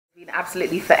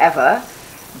absolutely forever,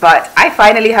 but I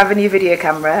finally have a new video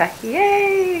camera.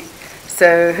 Yay!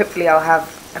 So hopefully I'll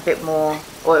have a bit more,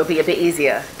 or it'll be a bit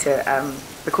easier to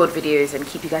record videos and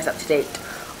keep you guys up to date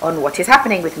on what is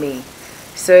happening with me.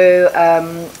 So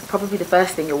probably the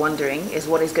first thing you're wondering is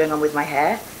what is going on with my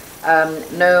hair.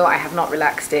 No, I have not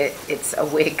relaxed it. It's a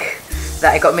wig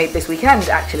that I got made this weekend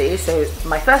actually, so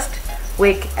my first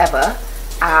wig ever,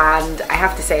 and I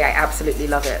have to say I absolutely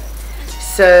love it.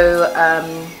 So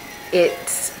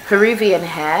it's Peruvian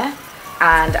hair,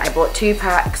 and I bought 2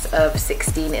 packs of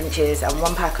 16 inches and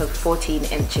 1 pack of 14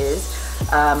 inches.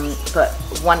 But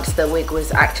once the wig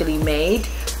was actually made,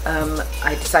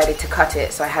 I decided to cut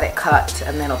it, so I had it cut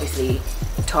and then obviously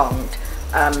tonged.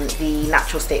 The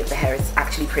natural state of the hair is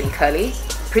actually pretty curly,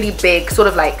 pretty big, sort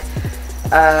of like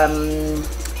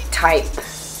type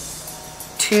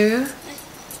 2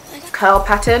 curl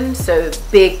pattern, so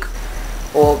big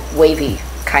or wavy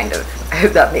kind of. I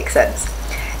hope that makes sense.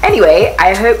 Anyway,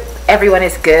 I hope everyone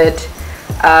is good.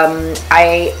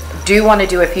 I do want to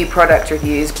do a few product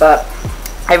reviews, but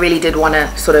I really did want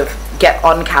to sort of get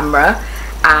on camera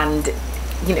and,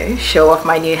 you know, show off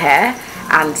my new hair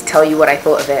and tell you what I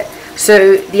thought of it.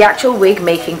 So the actual wig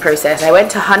making process, I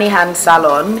went to HoneyHand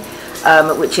Salon,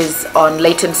 which is on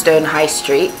Leytonstone High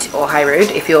Street, or High Road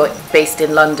if you're based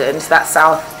in London. So that's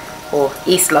South or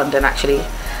East London actually,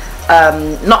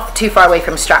 not too far away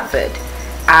from Stratford.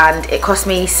 And it cost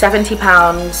me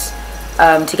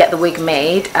 £70 to get the wig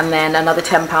made, and then another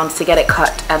 £10 to get it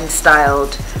cut and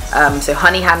styled. So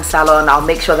HoneyHand Salon, I'll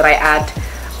make sure that I add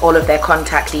all of their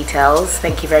contact details.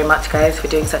 Thank you very much guys for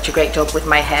doing such a great job with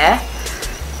my hair.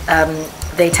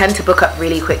 They tend to book up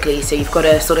really quickly, so you've got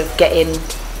to sort of get in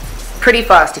pretty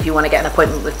fast if you want to get an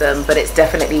appointment with them, but it's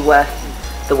definitely worth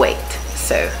the wait.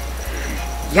 So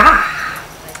yeah,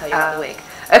 I'll tell you about the wig.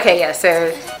 Okay, yeah,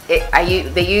 so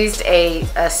they used a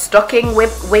stocking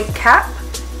wig cap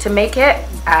to make it,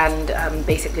 and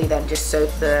basically then just sewed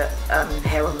the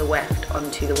hair on the weft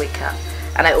onto the wig cap.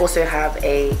 And I also have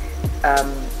a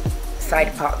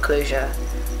side part closure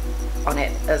on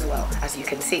it as well, as you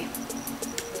can see.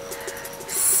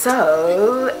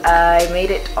 So I made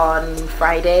it on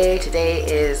Friday. Today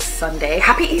is Sunday.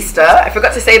 Happy Easter. I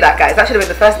forgot to say that, guys. That should have been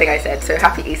the first thing I said, so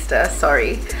happy Easter.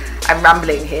 Sorry, I'm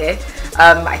rambling here.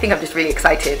 I think I'm just really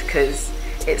excited because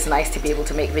it's nice to be able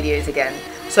to make videos again.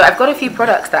 So I've got a few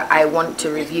products that I want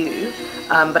to review,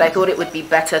 but I thought it would be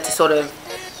better to sort of,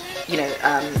 you know,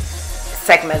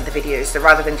 segment the videos. So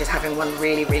rather than just having one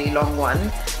really long one,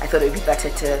 I thought it would be better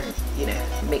to, you know,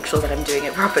 make sure that I'm doing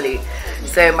it properly.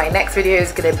 So my next video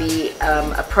is going to be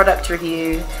a product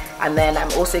review, and then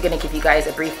I'm also going to give you guys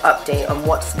a brief update on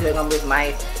what's going on with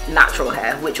my natural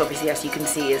hair, which obviously, as you can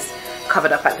see, is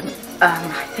covered up at the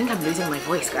I think I'm losing my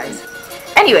voice, guys.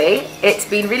 Anyway, it's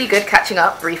been really good catching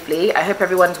up briefly. I hope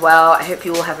everyone's well. I hope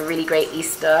you all have a really great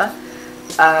Easter,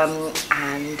 and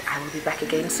I will be back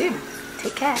again soon.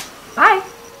 Take care. Bye.